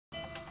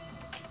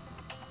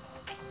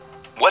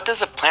What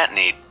does a plant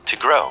need to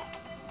grow?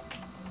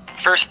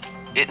 First,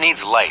 it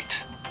needs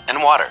light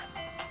and water.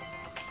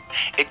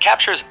 It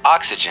captures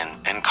oxygen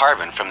and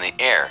carbon from the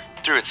air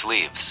through its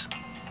leaves.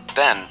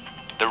 Then,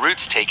 the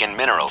roots take in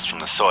minerals from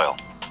the soil.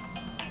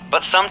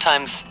 But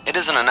sometimes it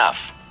isn't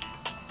enough.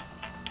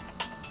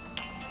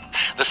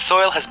 The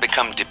soil has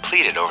become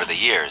depleted over the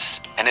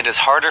years, and it is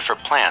harder for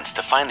plants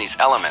to find these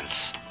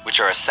elements, which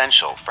are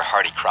essential for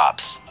hardy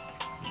crops.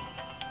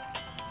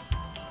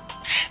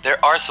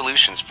 There are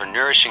solutions for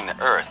nourishing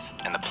the earth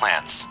and the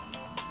plants.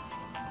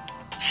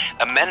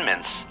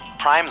 Amendments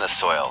prime the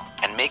soil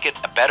and make it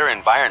a better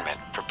environment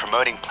for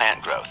promoting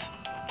plant growth.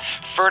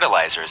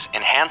 Fertilizers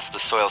enhance the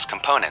soil's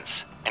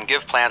components and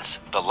give plants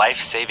the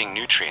life-saving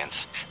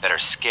nutrients that are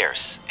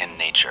scarce in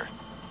nature.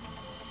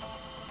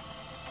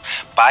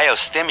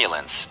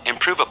 Biostimulants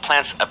improve a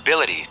plant's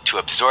ability to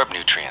absorb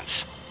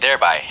nutrients,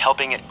 thereby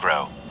helping it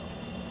grow.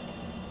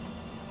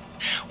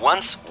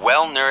 Once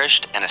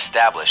well-nourished and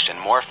established in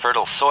more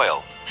fertile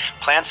soil,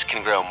 plants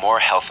can grow more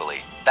healthily.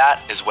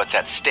 That is what's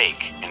at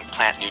stake in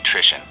plant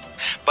nutrition.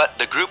 But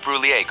the Groupe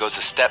Roullier goes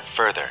a step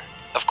further.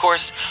 Of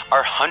course,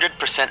 our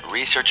 100%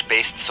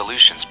 research-based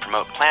solutions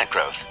promote plant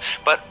growth,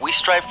 but we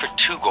strive for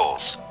two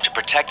goals: to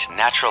protect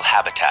natural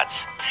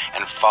habitats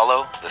and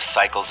follow the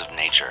cycles of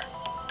nature.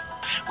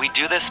 We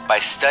do this by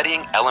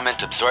studying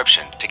element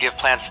absorption to give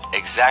plants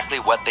exactly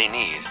what they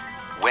need,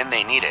 when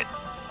they need it,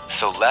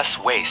 so less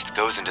waste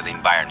goes into the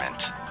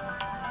environment.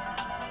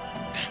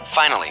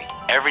 Finally,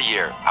 every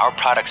year our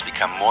products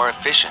become more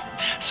efficient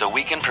so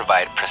we can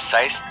provide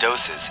precise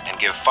doses and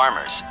give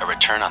farmers a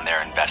return on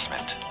their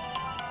investment.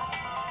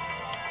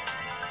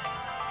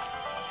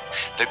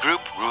 The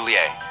Groupe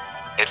Roullier,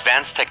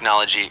 advanced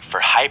technology for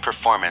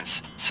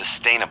high-performance,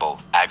 sustainable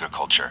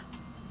agriculture.